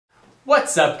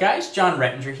What's up guys, John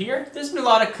Rettinger here. There's been a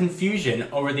lot of confusion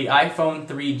over the iPhone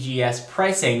 3GS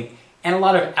pricing and a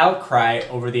lot of outcry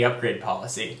over the upgrade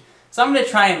policy. So I'm going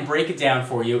to try and break it down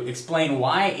for you, explain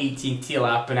why AT&T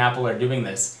and Apple are doing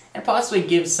this, and possibly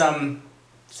give some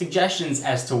suggestions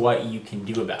as to what you can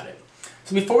do about it.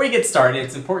 So before we get started,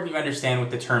 it's important you understand what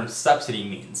the term subsidy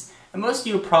means. And most of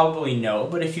you probably know,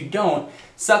 but if you don't,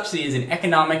 subsidy is an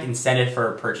economic incentive for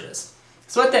a purchase.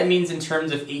 So what that means in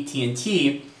terms of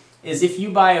AT&T is if you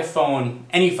buy a phone,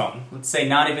 any phone, let's say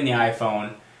not even the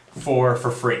iPhone, for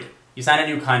free. You sign a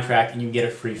new contract and you get a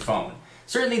free phone.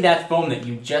 Certainly that phone that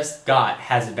you just got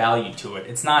has value to it.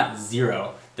 It's not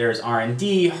zero. There's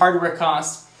R&D, hardware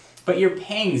costs, but you're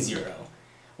paying zero.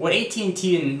 What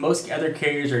AT&T and most other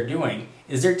carriers are doing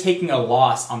is they're taking a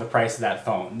loss on the price of that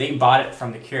phone. They bought it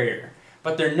from the carrier,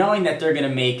 but they're knowing that they're going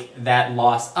to make that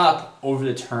loss up over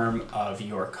the term of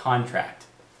your contract.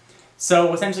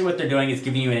 So essentially what they're doing is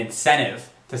giving you an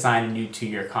incentive to sign a new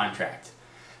 2-year contract.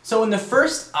 So when the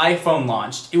first iPhone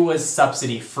launched, it was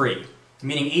subsidy free,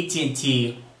 meaning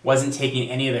AT&T wasn't taking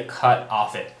any of the cut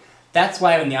off it. That's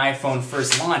why when the iPhone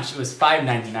first launched, it was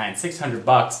 $599,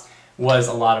 $600 was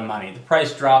a lot of money. The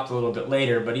price dropped a little bit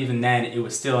later, but even then it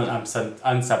was still an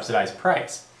unsubsidized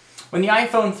price. When the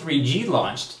iPhone 3G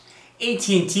launched,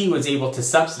 AT&T was able to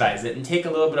subsidize it and take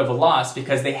a little bit of a loss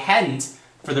because they hadn't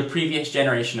for the previous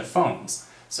generation of phones.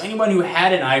 So anyone who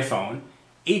had an iPhone,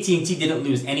 AT&T didn't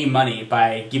lose any money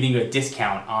by giving you a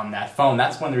discount on that phone.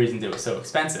 That's one of the reasons it was so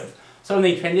expensive. So when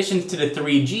they transitioned to the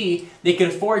 3G, they could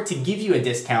afford to give you a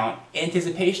discount in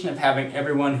anticipation of having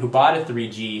everyone who bought a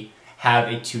 3G have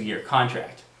a 2-year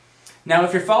contract. Now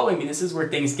if you're following me, this is where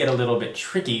things get a little bit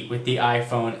tricky with the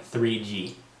iPhone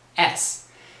 3GS.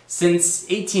 Since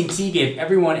AT&T gave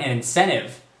everyone an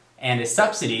incentive and a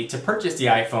subsidy to purchase the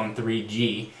iPhone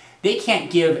 3G, they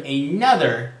can't give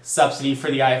another subsidy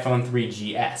for the iPhone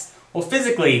 3GS. Well,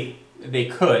 physically they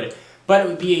could, but it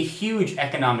would be a huge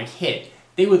economic hit.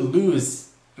 They would lose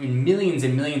millions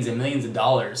and millions and millions of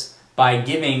dollars by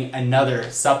giving another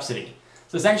subsidy.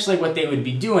 So essentially what they would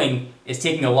be doing is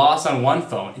taking a loss on one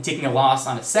phone and taking a loss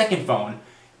on a second phone,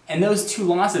 and those two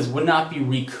losses would not be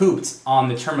recouped on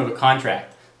the term of a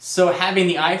contract. So having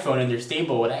the iPhone in their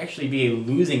stable would actually be a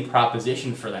losing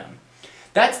proposition for them.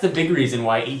 That's the big reason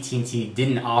why AT&T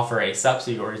didn't offer a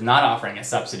subsidy or is not offering a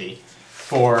subsidy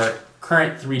for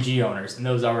current 3G owners and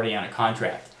those already on a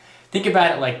contract. Think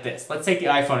about it like this. Let's take the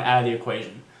iPhone out of the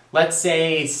equation. Let's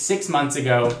say 6 months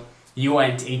ago you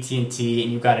went to AT&T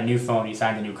and you got a new phone, you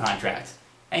signed a new contract,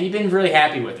 and you've been really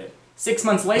happy with it. 6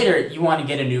 months later you want to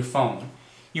get a new phone.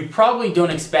 You probably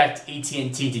don't expect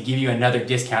AT&T to give you another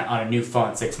discount on a new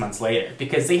phone 6 months later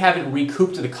because they haven't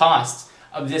recouped the cost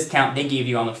of the discount they gave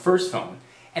you on the first phone.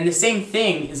 And the same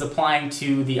thing is applying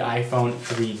to the iPhone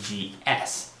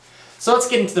 3GS. So let's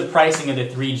get into the pricing of the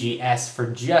 3GS for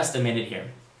just a minute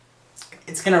here.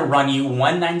 It's going to run you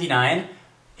 $199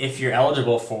 if you're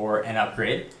eligible for an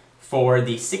upgrade for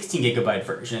the 16 gigabyte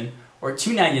version, or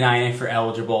 $299 if you're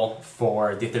eligible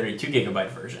for the 32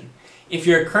 gigabyte version. If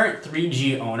you're a current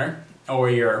 3G owner, or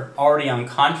you're already on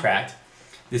contract,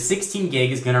 the 16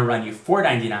 gig is going to run you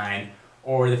 $499,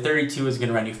 or the 32 is going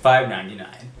to run you $599.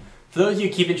 For those of you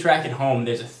keeping track at home,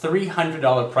 there's a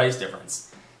 $300 price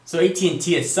difference. So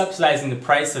AT&T is subsidizing the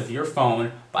price of your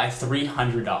phone by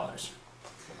 $300.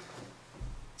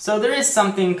 So there is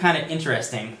something kind of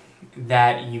interesting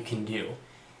that you can do.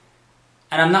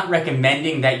 And I'm not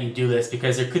recommending that you do this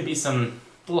because there could be some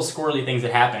little squirrely things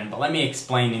that happen, but let me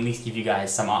explain and at least give you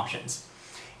guys some options.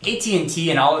 AT&T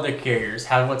and all other carriers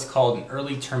have what's called an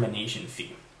early termination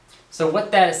fee. So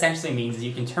what that essentially means is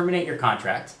you can terminate your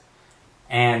contract,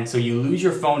 and so you lose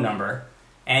your phone number,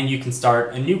 and you can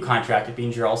start a new contract. It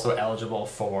means you're also eligible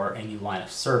for a new line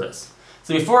of service.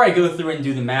 So before I go through and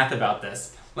do the math about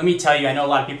this, let me tell you, I know a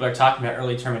lot of people are talking about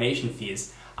early termination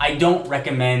fees. I don't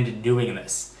recommend doing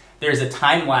this. There's a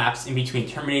time lapse in between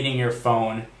terminating your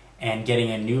phone and getting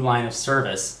a new line of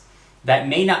service that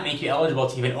may not make you eligible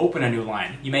to even open a new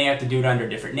line. You may have to do it under a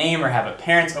different name or have a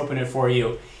parent open it for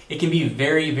you. It can be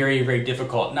very, very, very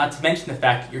difficult, not to mention the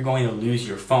fact that you're going to lose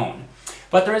your phone.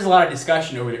 But there is a lot of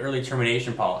discussion over the early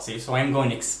termination policy, so I'm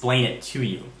going to explain it to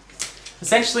you.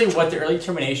 Essentially what the early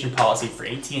termination policy for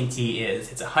AT&T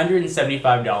is, it's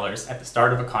 $175 at the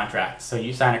start of a contract. So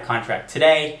you sign a contract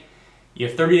today, you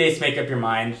have 30 days to make up your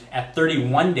mind. At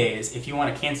 31 days, if you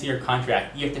want to cancel your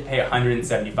contract, you have to pay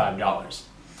 $175.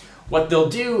 What they'll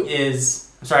do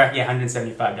is,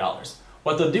 $175.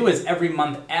 What they'll do is every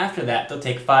month after that, they'll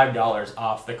take $5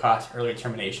 off the cost early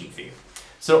termination fee.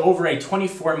 So over a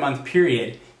 24-month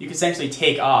period, you can essentially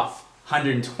take off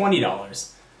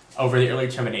 $120 over the early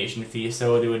termination fee,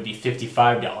 so there would be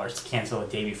 $55 to cancel the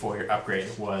day before your upgrade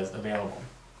was available.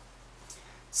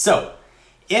 So,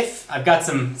 if I've got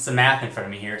some math in front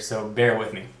of me here, so bear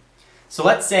with me. So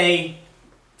let's say,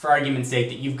 for argument's sake,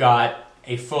 that you've got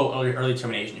a full early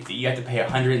termination fee. You have to pay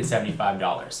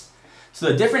 $175. So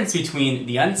the difference between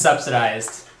the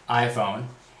unsubsidized iPhone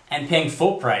and paying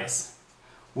full price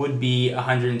would be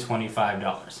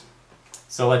 $125.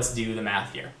 So let's do the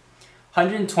math here.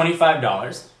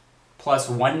 $125 plus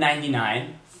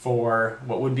 $199 for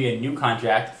what would be a new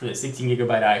contract for the 16GB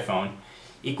iPhone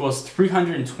equals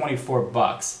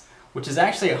 $324, which is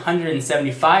actually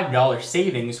 $175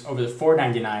 savings over the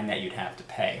 $499 that you'd have to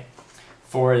pay.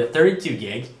 For the 32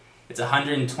 gig, it's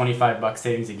 $125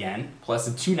 savings again, plus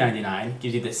the $299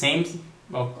 gives you the same,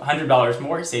 well, $100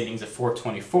 more savings of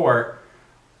 $424, or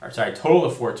sorry, total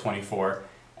of $424,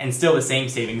 and still the same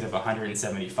savings of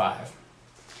 $175.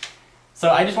 So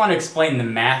I just want to explain the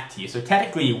math to you. So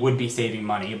technically you would be saving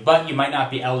money, but you might not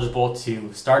be eligible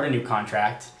to start a new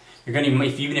contract. You're going to,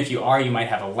 even if you are, you might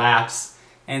have a lapse,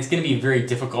 and it's going to be very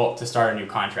difficult to start a new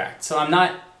contract. So I'm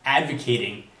not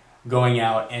advocating going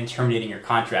out and terminating your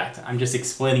contract. I'm just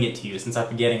explaining it to you since I've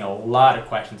been getting a lot of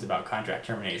questions about contract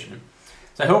termination.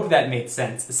 So I hope that made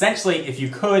sense. Essentially, if you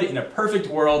could, in a perfect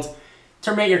world,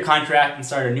 terminate your contract and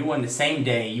start a new one the same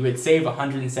day, you would save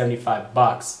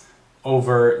 $175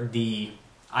 over the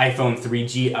iPhone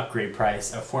 3G upgrade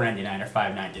price of $499 or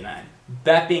 $599.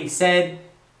 That being said,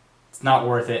 it's not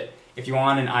worth it. If you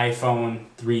want an iPhone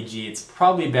 3G, it's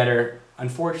probably better,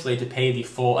 unfortunately, to pay the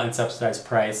full unsubsidized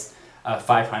price of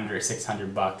 $500 or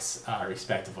 $600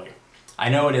 respectively. I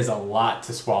know it is a lot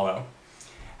to swallow.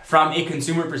 From a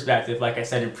consumer perspective, like I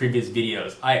said in previous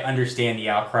videos, I understand the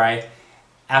outcry.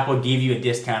 Apple gave you a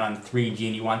discount on the 3G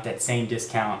and you want that same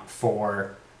discount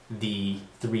for the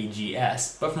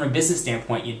 3GS. But from a business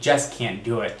standpoint, you just can't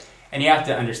do it. And you have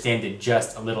to understand it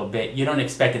just a little bit. You don't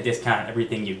expect a discount on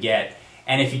everything you get.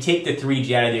 And if you take the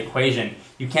 3G out of the equation,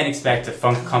 you can't expect a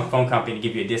phone company to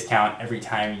give you a discount every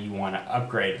time you want to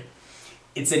upgrade.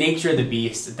 It's the nature of the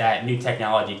beast that new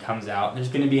technology comes out. There's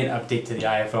going to be an update to the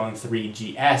iPhone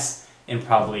 3GS in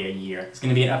probably a year. There's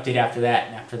going to be an update after that,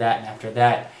 and after that, and after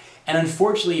that. And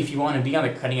unfortunately, if you want to be on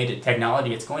the cutting edge of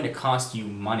technology, it's going to cost you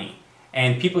money.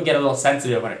 And people get a little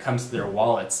sensitive when it comes to their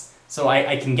wallets. So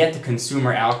I can get the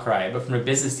consumer outcry, but from a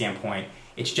business standpoint,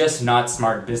 it's just not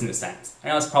smart business sense. I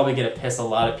know it's probably going to piss a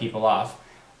lot of people off,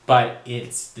 but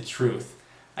it's the truth.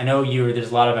 I know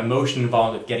there's a lot of emotion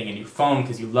involved with getting a new phone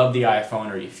because you love the iPhone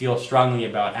or you feel strongly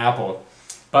about Apple,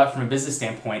 but from a business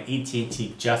standpoint,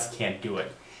 AT&T just can't do it.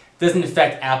 It doesn't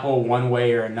affect Apple one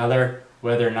way or another,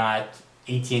 whether or not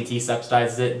AT&T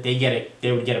subsidizes it.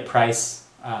 They would get a price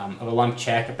of a lump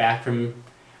check back from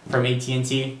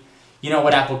AT&T. You know,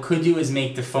 what Apple could do is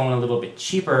make the phone a little bit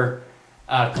cheaper.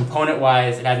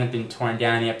 Component-wise, it hasn't been torn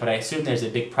down yet, but I assume there's a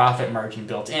big profit margin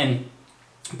built in.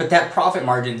 But that profit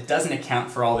margin doesn't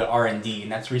account for all the R&D,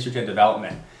 and that's research and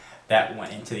development that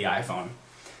went into the iPhone.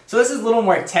 So this is a little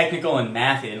more technical and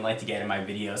mathy than I like to get in my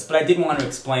videos, but I did want to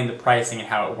explain the pricing and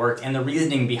how it worked and the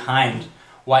reasoning behind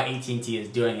why AT&T is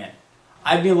doing it.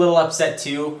 I'd be a little upset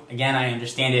too. Again, I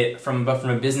understand it, but from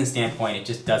a business standpoint, it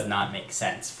just does not make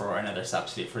sense for another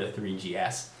subsidy for the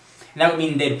 3GS. And that would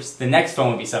mean the next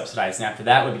phone would be subsidized, and after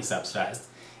that would be subsidized.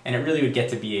 And it really would get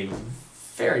to be a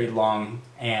very long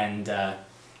and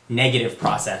negative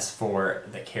process for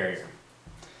the carrier.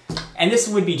 And this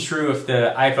would be true if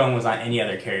the iPhone was on any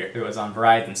other carrier. If it was on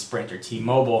Verizon, Sprint, or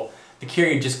T-Mobile, the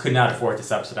carrier just could not afford to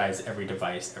subsidize every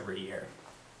device every year.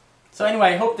 So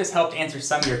anyway, I hope this helped answer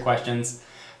some of your questions.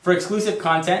 For exclusive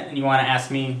content, and you want to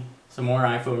ask me some more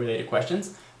iPhone-related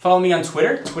questions, follow me on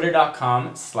Twitter,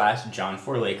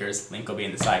 twitter.com/John4Lakers. Link will be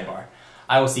in the sidebar.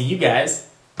 I will see you guys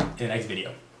in the next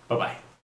video. Bye-bye.